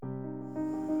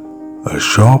A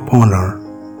shop owner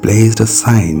placed a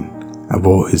sign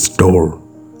above his door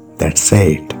that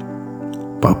said,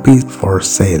 "Puppies for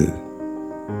sale."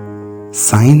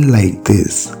 Signs like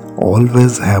this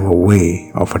always have a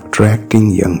way of attracting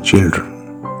young children.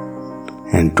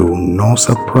 And to no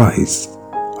surprise,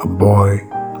 a boy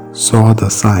saw the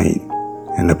sign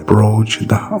and approached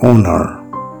the owner.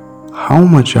 "How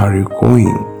much are you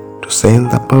going to sell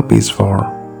the puppies for?"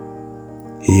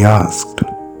 he asked.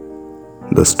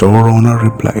 The store owner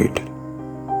replied,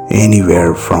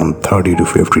 "Anywhere from $30 to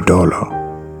 $50.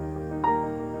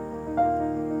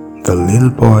 The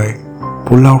little boy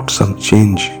pulled out some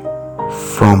change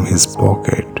from his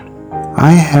pocket.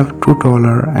 "I have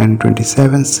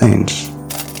 $2.27,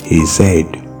 he said.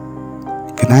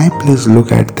 "Can I please look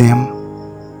at them?"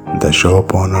 The shop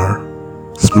owner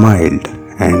smiled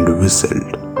and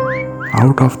whistled.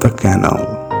 Out of the canal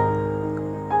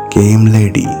came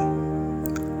lady,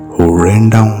 who ran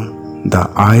down the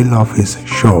aisle of his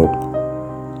shop,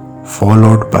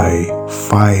 followed by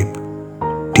 5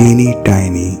 teeny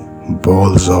tiny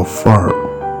balls of fur.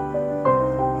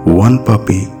 One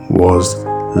puppy was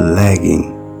lagging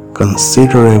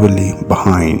considerably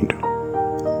behind.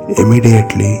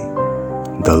 Immediately,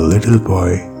 the little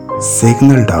boy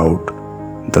signaled out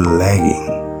the lagging,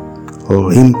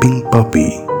 limping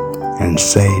puppy and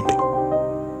said,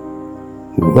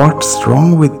 "What's wrong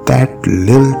with that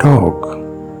little dog?"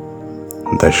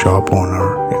 The shop owner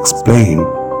explained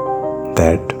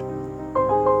that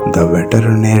the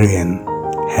veterinarian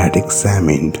had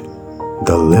examined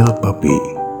the little puppy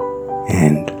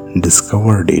and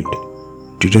discovered it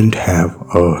didn't have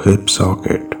a hip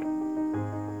socket.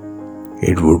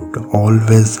 It would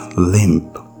always limp.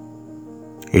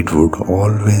 It would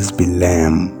always be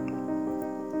lame.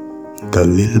 The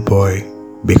little boy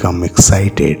became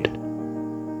excited.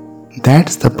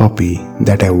 "That's the puppy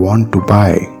that I want to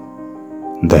buy,"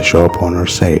 the shop owner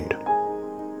said.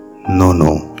 No,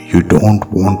 you don't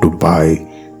want to buy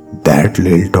that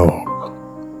little dog.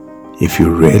 If you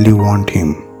really want him,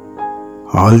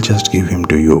 I'll just give him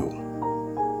to you."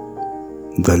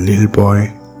 The little boy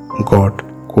got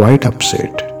quite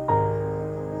upset.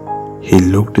 He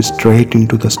looked straight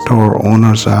into the store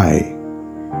owner's eye,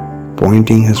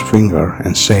 pointing his finger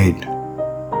and said,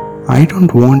 "I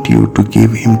don't want you to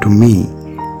give him to me.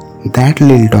 That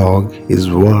little dog is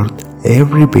worth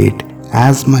every bit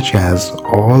as much as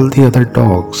all the other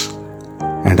dogs,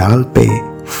 and I'll pay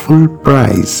full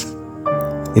price.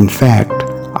 In fact,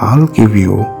 I'll give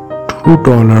you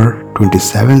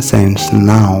 $2.27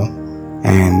 now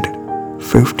and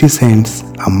 50 cents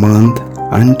a month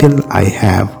until I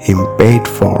have him paid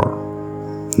for."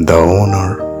 The owner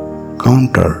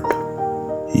countered,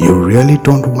 "You really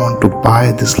don't want to buy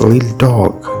this little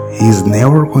dog. He's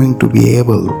never going to be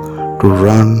able to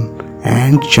run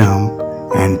and jump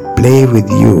and play with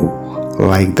you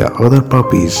like the other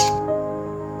puppies."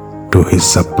 To his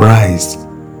surprise,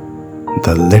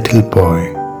 the little boy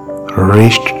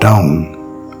reached down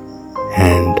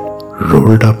and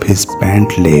rolled up his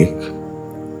pant leg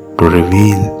to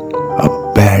reveal a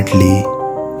badly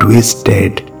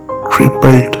twisted,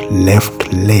 crippled left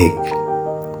leg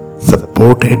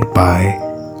supported by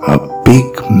a big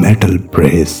metal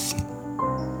brace.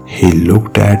 He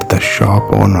looked at the shop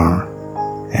owner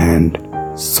and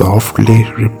softly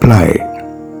replied,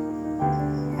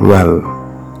 "Well,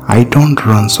 I don't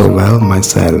run so well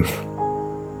myself,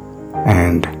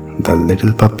 and the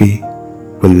little puppy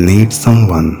will need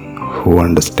someone who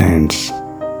understands."